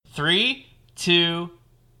3, 2,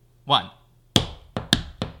 1.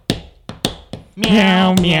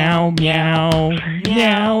 Meow, meow, meow,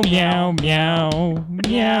 meow, meow, meow,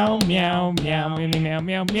 meow, meow, meow, meow, meow,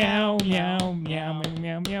 meow, meow, meow, meow,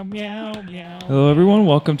 meow, meow, meow. Hello, everyone.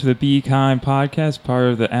 Welcome to the Be Kind podcast, part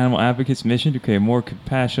of the Animal Advocates mission to create a more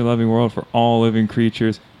compassionate, loving world for all living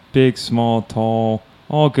creatures, big, small, tall,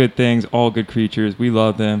 all good things, all good creatures. We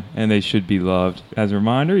love them, and they should be loved. As a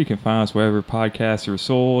reminder, you can find us wherever podcasts are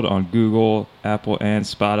sold, on Google, Apple, and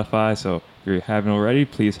Spotify. So if you haven't already,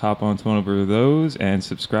 please hop onto one of those and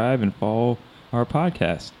subscribe and follow our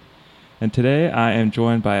podcast. And today, I am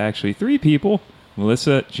joined by actually 3 people,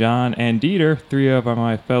 Melissa, John, and Dieter, 3 of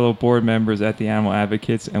my fellow board members at the Animal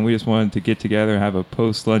Advocates, and we just wanted to get together and have a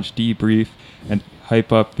post-lunch debrief and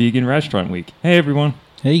hype up Vegan Restaurant Week. Hey, everyone.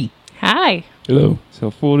 Hey. Hi. Hello. So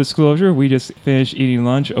full disclosure, we just finished eating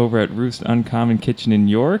lunch over at Roost Uncommon Kitchen in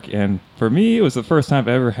York, and for me, it was the first time I've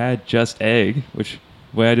ever had just egg, which,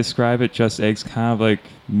 the way I describe it, just eggs kind of like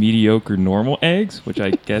mediocre normal eggs, which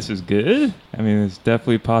I guess is good. I mean, there's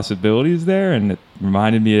definitely possibilities there, and it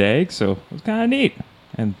reminded me of eggs, so it was kind of neat.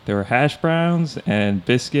 And there were hash browns and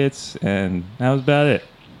biscuits, and that was about it.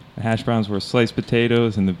 The hash browns were sliced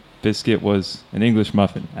potatoes, and the biscuit was an English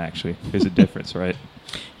muffin, actually. There's a difference, right?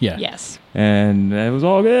 Yeah. Yes. And it was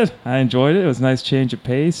all good. I enjoyed it. It was a nice change of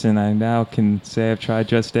pace, and I now can say I've tried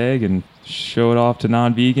Just Egg and show it off to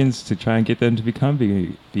non-vegans to try and get them to become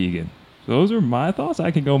vegan. So those are my thoughts.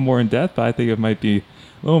 I can go more in depth, but I think it might be a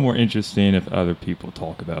little more interesting if other people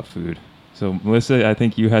talk about food. So, Melissa, I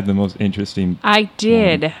think you had the most interesting... I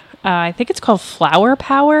did. I think it's called Flower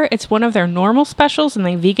Power. It's one of their normal specials, and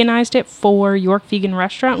they veganized it for York Vegan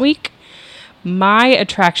Restaurant Week. My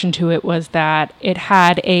attraction to it was that it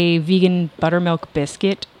had a vegan buttermilk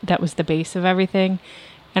biscuit that was the base of everything.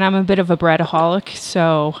 And I'm a bit of a breadaholic,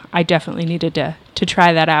 so I definitely needed to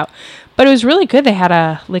try that out. But it was really good. They had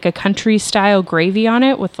a country-style gravy on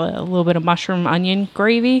it with a little bit of mushroom onion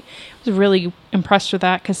gravy. I was really impressed with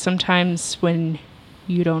that because sometimes when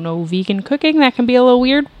you don't know vegan cooking, that can be a little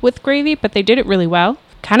weird with gravy, but they did it really well.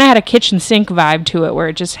 Kind of had a kitchen sink vibe to it where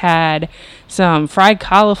it just had some fried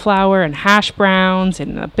cauliflower and hash browns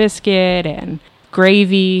and a biscuit and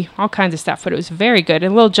gravy, all kinds of stuff, but it was very good.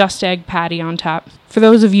 And a little Just Egg patty on top. For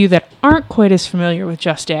those of you that aren't quite as familiar with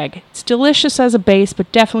Just Egg, it's delicious as a base,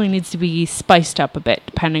 but definitely needs to be spiced up a bit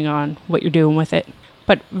depending on what you're doing with it.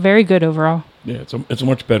 But very good overall. Yeah, it's a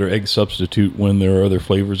much better egg substitute when there are other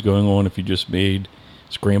flavors going on. If you just made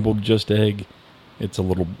scrambled Just Egg, it's a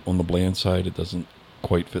little on the bland side. It doesn't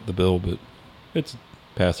quite fit the bill, but it's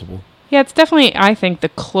passable. Yeah, it's definitely, I think, the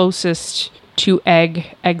closest to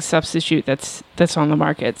egg substitute that's on the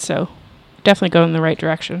market, so definitely go in the right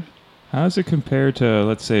direction. How does it compare to,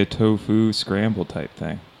 let's say, a tofu scramble type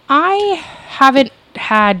thing? I haven't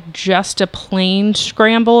had just a plain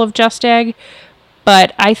scramble of Just Egg,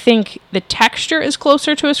 but I think the texture is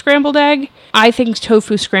closer to a scrambled egg. I think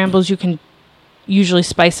tofu scrambles you can usually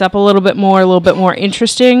spice up a little bit more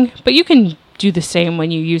interesting, but you can do the same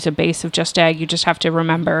when you use a base of Just Egg. You just have to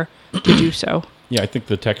remember to do so. Yeah, I think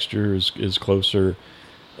the texture is closer,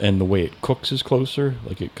 and the way it cooks is closer.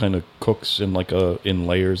 Like it kind of cooks in in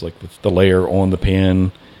layers. Like the layer on the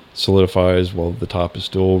pan solidifies while the top is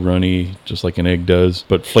still runny, just like an egg does.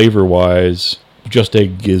 But flavor-wise, Just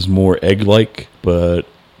Egg is more egg-like, but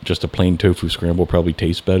just a plain tofu scramble probably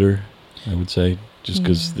tastes better, I would say. Just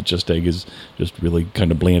because the Just Egg is just really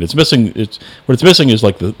kind of bland. What it's missing is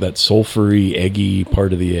like that sulfury, eggy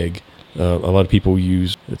part of the egg. A lot of people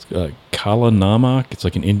use kala namak. It's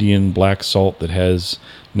like an Indian black salt that has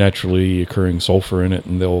naturally occurring sulfur in it,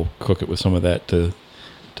 and they'll cook it with some of that to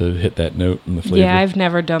hit that note in the flavor. Yeah, I've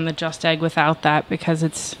never done the Just Egg without that because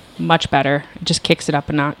it's much better. It just kicks it up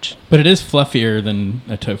a notch. But it is fluffier than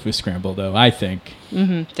a tofu scramble, though, I think.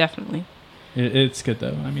 Mm-hmm, definitely. It's good,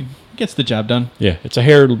 though. I mean, it gets the job done. Yeah, it's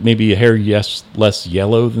maybe a hair less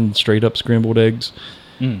yellow than straight-up scrambled eggs.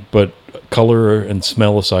 But color and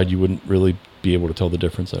smell aside, you wouldn't really be able to tell the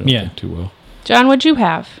difference, I don't think, too well. John, what'd you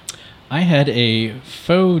have? I had a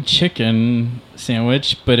faux chicken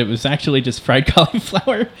sandwich, but it was actually just fried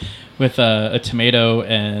cauliflower with a tomato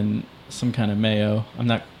and some kind of mayo. I'm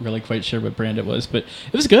not really quite sure what brand it was, but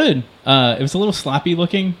it was good. It was a little sloppy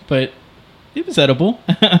looking, but it was edible.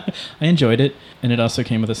 I enjoyed it. And it also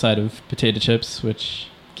came with a side of potato chips, which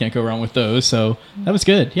can't go wrong with those. So that was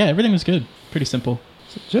good. Yeah, everything was good. Pretty simple.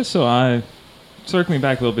 Circling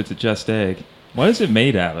back a little bit to Just Egg, what is it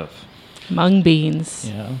made out of? Mung beans.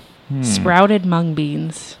 Yeah. Sprouted mung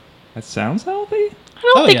beans. That sounds healthy? I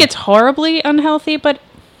don't think it's horribly unhealthy, but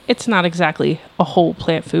it's not exactly a whole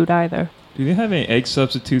plant food either. Do they have any egg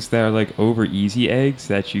substitutes that are like over easy eggs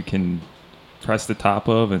that you can press the top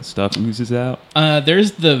of and stuff oozes out?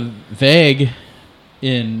 There's the Veg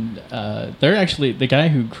they're actually, the guy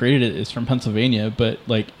who created it is from Pennsylvania, but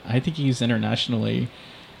like I think he's internationally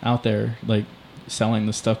out there like selling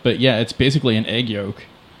the stuff. But yeah, it's basically an egg yolk.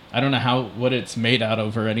 I don't know what it's made out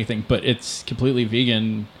of or anything, but it's completely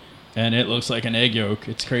vegan and it looks like an egg yolk.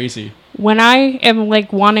 It's crazy. When I am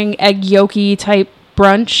like wanting egg yolky type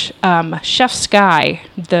brunch, Chef Sky,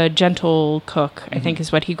 the gentle cook, I think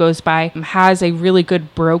is what he goes by, has a really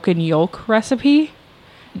good broken yolk recipe,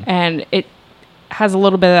 and it has a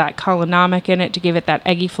little bit of that culinomic in it to give it that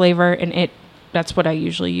eggy flavor, and that's what I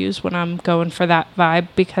usually use when I'm going for that vibe,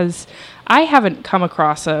 because I haven't come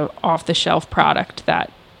across a off-the-shelf product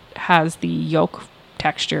that has the yolk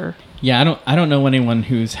texture. Yeah, I don't know anyone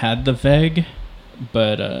who's had the Veg,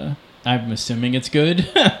 but I'm assuming it's good.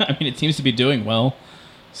 I mean, it seems to be doing well.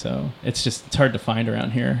 So it's hard to find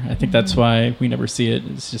around here. I think that's why we never see it.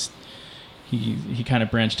 It's just he kind of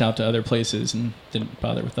branched out to other places and didn't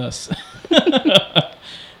bother with us.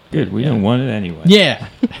 Good, we didn't want it anyway. Yeah.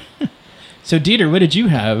 So Dieter, what did you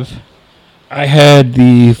have? I had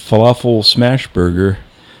the falafel smash burger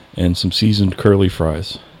and some seasoned curly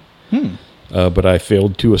fries. But I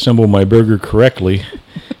failed to assemble my burger correctly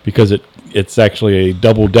because it's actually a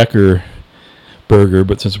double-decker burger,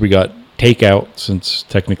 but since we got takeout, since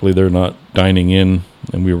technically they're not dining in,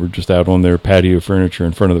 and we were just out on their patio furniture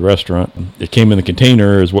in front of the restaurant, it came in the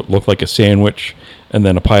container as what looked like a sandwich and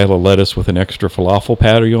then a pile of lettuce with an extra falafel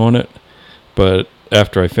patty on it. But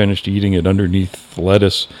after I finished eating it, underneath the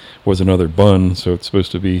lettuce was another bun, so it's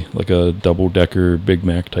supposed to be like a double-decker Big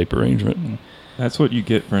Mac type arrangement. That's what you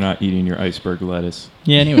get for not eating your iceberg lettuce.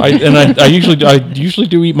 Yeah, anyway. I usually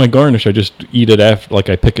do eat my garnish. I just eat it after, like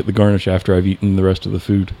I pick at the garnish after I've eaten the rest of the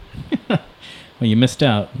food. Well, you missed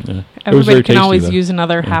out. Yeah. Everybody can always use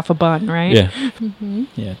another half a bun, right? Yeah. Mm-hmm.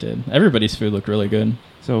 Yeah, it did. Everybody's food looked really good.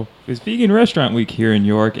 So it's Vegan Restaurant Week here in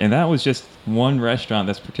York, and that was just one restaurant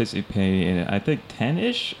that's participating in it. I think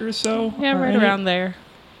 10-ish or so. Yeah, right around there.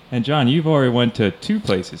 And John, you've already went to 2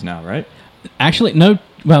 places now, right? Actually, no.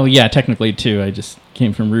 Well, yeah, technically 2. I just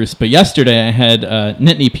came from Roost. But yesterday I had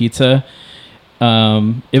Nittany Pizza.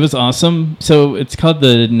 It was awesome. So it's called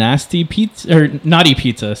the Nasty Pizza, or Naughty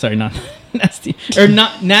Pizza. Sorry, not Nasty. Or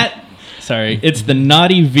not Nat. Sorry, it's the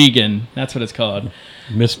Naughty Vegan. That's what it's called.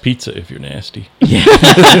 Miss Pizza if you're nasty. Yeah.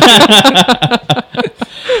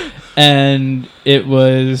 And it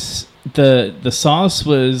was, the sauce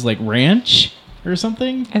was like ranch or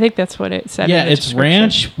something. I think that's what it said. Yeah, in the it's description.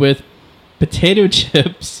 ranch with potato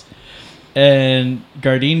chips and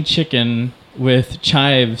Gardein chicken with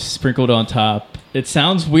chives sprinkled on top. It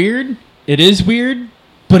sounds weird. It is weird,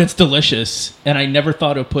 but it's delicious. And I never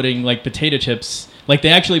thought of putting like potato chips. Like they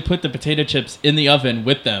actually put the potato chips in the oven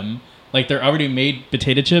with them. Like they're already made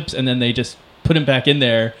potato chips, and then they just put them back in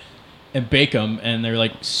there and bake them, and they're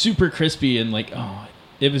like super crispy and like, oh,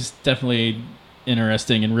 it was definitely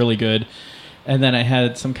interesting and really good. And then I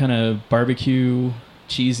had some kind of barbecue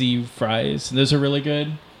cheesy fries, and those are really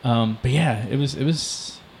good. But yeah, it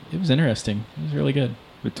was interesting. It was really good.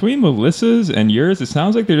 Between Melissa's and yours, it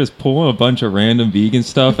sounds like they're just pulling a bunch of random vegan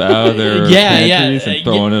stuff out of their pantries and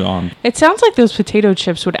throwing it on. It sounds like those potato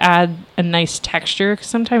chips would add a nice texture, because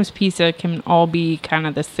sometimes pizza can all be kind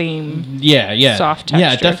of the same soft texture.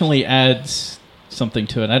 Yeah, it definitely adds something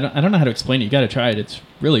to it. I don't know how to explain it. You got to try it. It's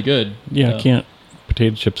really good. Yeah, I can't.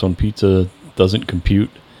 Potato chips on pizza doesn't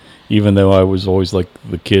compute, even though I was always like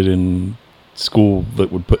the kid in school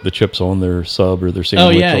that would put the chips on their sub or their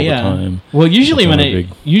sandwich all the time. Well, usually when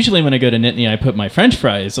I go to Nittany, I put my French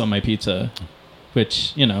fries on my pizza,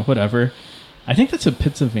 which, whatever. I think that's a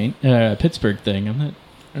Pittsburgh thing. I'm not.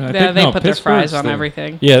 They put their fries on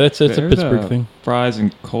everything. Yeah, that's a Pittsburgh thing. Fries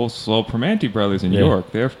and coleslaw. Primanti Brothers in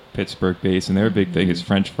York, they're Pittsburgh based, and their big thing is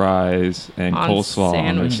French fries and on coleslaw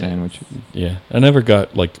on their sandwiches. sandwiches. Yeah, I never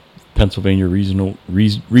got like Pennsylvania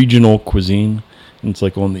regional cuisine. It's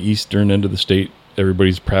like on the eastern end of the state,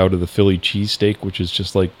 everybody's proud of the Philly cheesesteak, which is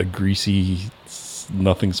just like a greasy,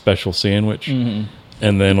 nothing special sandwich. Mm-hmm.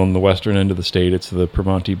 And then on the western end of the state, it's the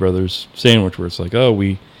Primanti Brothers sandwich, where it's like, oh,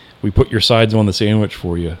 we put your sides on the sandwich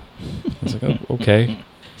for you. It's like, oh, okay.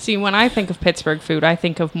 See, when I think of Pittsburgh food, I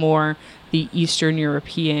think of more the Eastern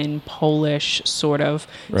European, Polish sort of.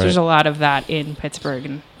 Right. There's a lot of that in Pittsburgh.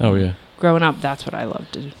 And oh, yeah. Growing up, that's what I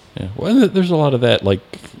loved to do. Yeah. Well, there's a lot of that,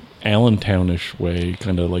 like Allentown-ish way,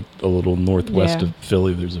 kind of like a little northwest of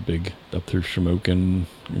Philly. There's a big up through Shamokin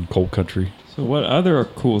and Coal Country. So what other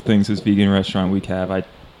cool things does Vegan Restaurant Week have? I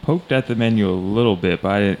poked at the menu a little bit,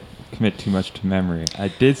 but I didn't commit too much to memory. I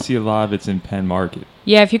did see a lot of it's in Penn Market.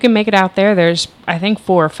 Yeah, if you can make it out there, there's, I think,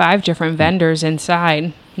 4 or 5 different vendors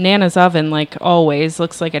inside. Nana's Oven, like always,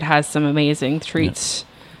 looks like it has some amazing treats.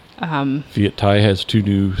 Viet Thai has 2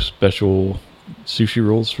 new special sushi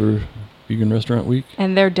rolls for Vegan Restaurant Week.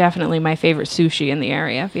 And they're definitely my favorite sushi in the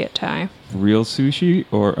area, Viet Thai. Real sushi?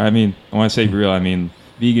 Or, I mean, when I say real, I mean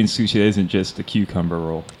vegan sushi that isn't just a cucumber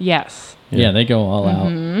roll. Yes. Yeah, they go all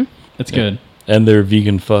out. It's good. And their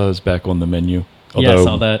vegan pho is back on the menu. Yeah, I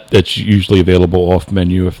saw that. That's usually available off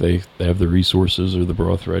menu if they have the resources or the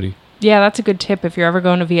broth ready. Yeah, that's a good tip. If you're ever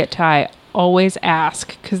going to Viet Thai, always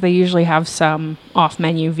ask, because they usually have some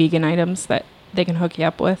off-menu vegan items that they can hook you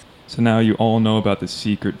up with. So now you all know about the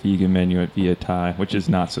secret vegan menu at Viet Thai, which is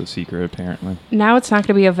not so secret apparently. Now it's not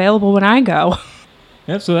going to be available when I go.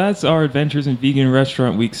 Yep, so that's our Adventures in Vegan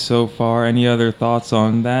Restaurant Week so far. Any other thoughts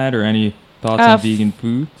on that or any thoughts on vegan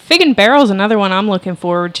food? Fig and Barrel's another one I'm looking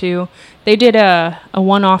forward to. They did a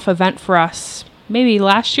one-off event for us maybe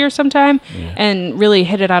last year sometime and really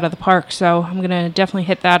hit it out of the park. So I'm going to definitely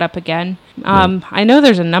hit that up again. I know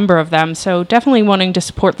there's a number of them, so definitely wanting to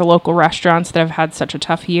support the local restaurants that have had such a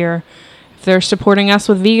tough year. If they're supporting us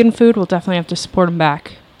with vegan food, we'll definitely have to support them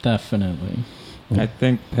back. Definitely. I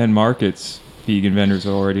think Penn Market's vegan vendors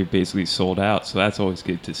are already basically sold out, so that's always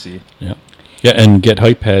good to see. Yeah. Yeah, and Get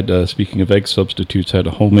Hype had, speaking of egg substitutes, had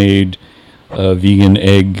a homemade vegan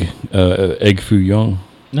egg foo young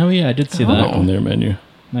No, yeah, I did see that. on their menu.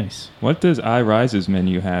 Nice. What does iRise's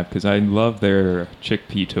menu have? Because I love their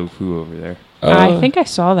chickpea tofu over there. I think I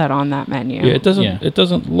saw that on that menu. Yeah, Yeah. it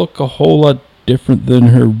doesn't look a whole lot different than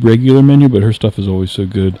her regular menu, but her stuff is always so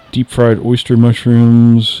good. Deep fried oyster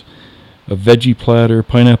mushrooms, a veggie platter,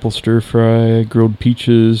 pineapple stir fry, grilled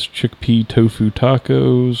peaches, chickpea tofu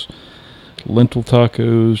tacos, lentil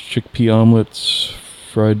tacos, chickpea omelets,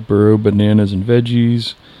 fried burro bananas and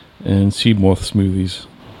veggies, and sea moth smoothies.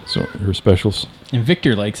 So her specials. And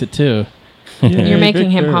Victor likes it too. You're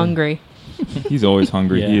making him Victor. hungry. He's always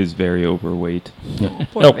hungry. Yeah. He is very overweight.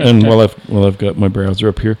 Poor Oh, and Victor. while I've got my browser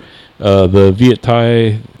up here, the Viet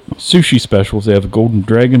Thai sushi specials. They have a golden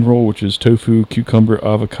dragon roll, which is tofu, cucumber,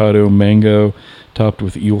 avocado, mango, topped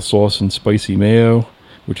with eel sauce and spicy mayo,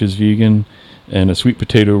 which is vegan, and a sweet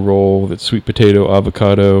potato roll that's sweet potato,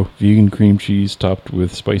 avocado, vegan cream cheese, topped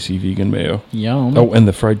with spicy vegan mayo. Yum. Oh, and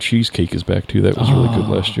the fried cheesecake is back too. That was really good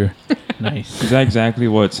last year. Nice. Is that exactly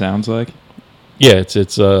what it sounds like? Yeah, it's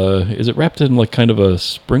is it wrapped in like kind of a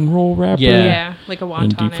spring roll wrapper? Yeah. Yeah, like a And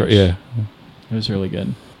deep wonton. yeah. It was really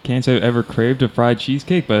good. Can't say I've ever craved a fried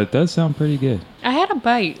cheesecake, but it does sound pretty good. I had a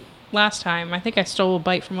bite last time. I think I stole a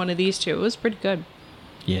bite from one of these two. It was pretty good.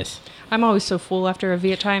 Yes. I'm always so full after a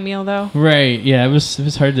Viet Thai meal, though. Right. Yeah. It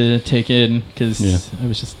was hard to take in because Yeah. I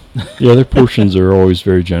was just. Yeah, their portions are always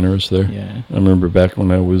very generous there. Yeah. I remember back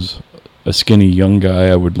when I was a skinny young guy,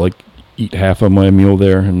 I would like eat half of my meal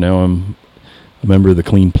there, and now I'm a member of the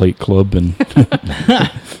Clean Plate Club, and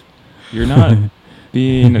You're not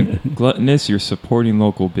being gluttonous, you're supporting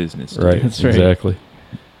local business. dude. right, That's right. exactly.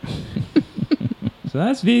 So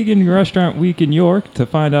that's Vegan Restaurant Week in York. To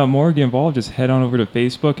find out more, get involved, just head on over to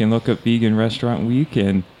Facebook and look up Vegan Restaurant Week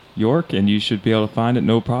in York, and you should be able to find it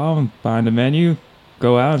no problem. Find a menu,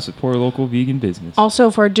 go out and support a local vegan business. Also,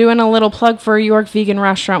 if we're doing a little plug for York Vegan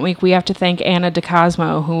Restaurant Week, we have to thank Anna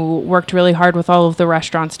DeCosmo, who worked really hard with all of the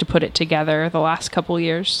restaurants to put it together the last couple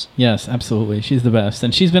years. Yes, absolutely. She's the best,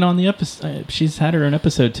 and she's been on the episode. She's had her an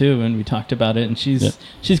episode too, and we talked about it. And she's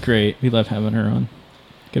great. We love having her on.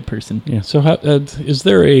 Good person. Yeah. So, how, is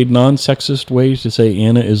there a non-sexist way to say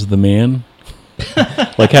Anna is the man?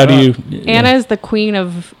 Like, how do you? Anna is the queen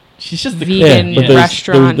of She's just the vegan but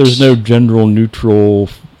restaurant. there's no general neutral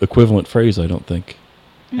equivalent phrase. I don't think.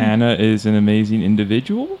 Anna is an amazing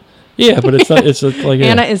individual. Yeah, but it's not. It's like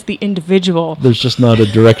Anna is the individual. there's just not a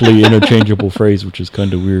directly interchangeable phrase, which is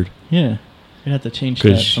kind of weird. Yeah. You'd have to change that.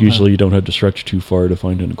 Because somehow. usually you don't have to stretch too far to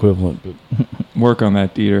find an equivalent. But Work on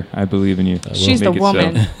that, Dieter. I believe in you. She's the Make it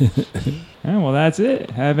woman. so. Well, that's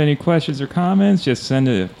it. Have any questions or comments, just send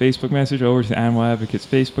a Facebook message over to the Animal Advocates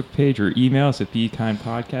Facebook page or email us at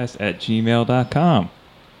bekindpodcast@gmail.com.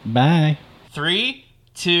 Bye. 3,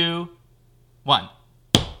 2, 1.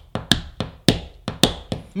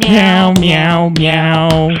 Meow, meow,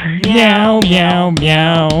 meow. Meow, meow,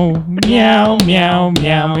 meow. Meow, meow,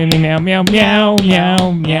 meow. Meow, meow, meow, meow. Meow,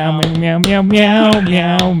 meow, meow, meow, meow,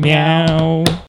 meow, meow.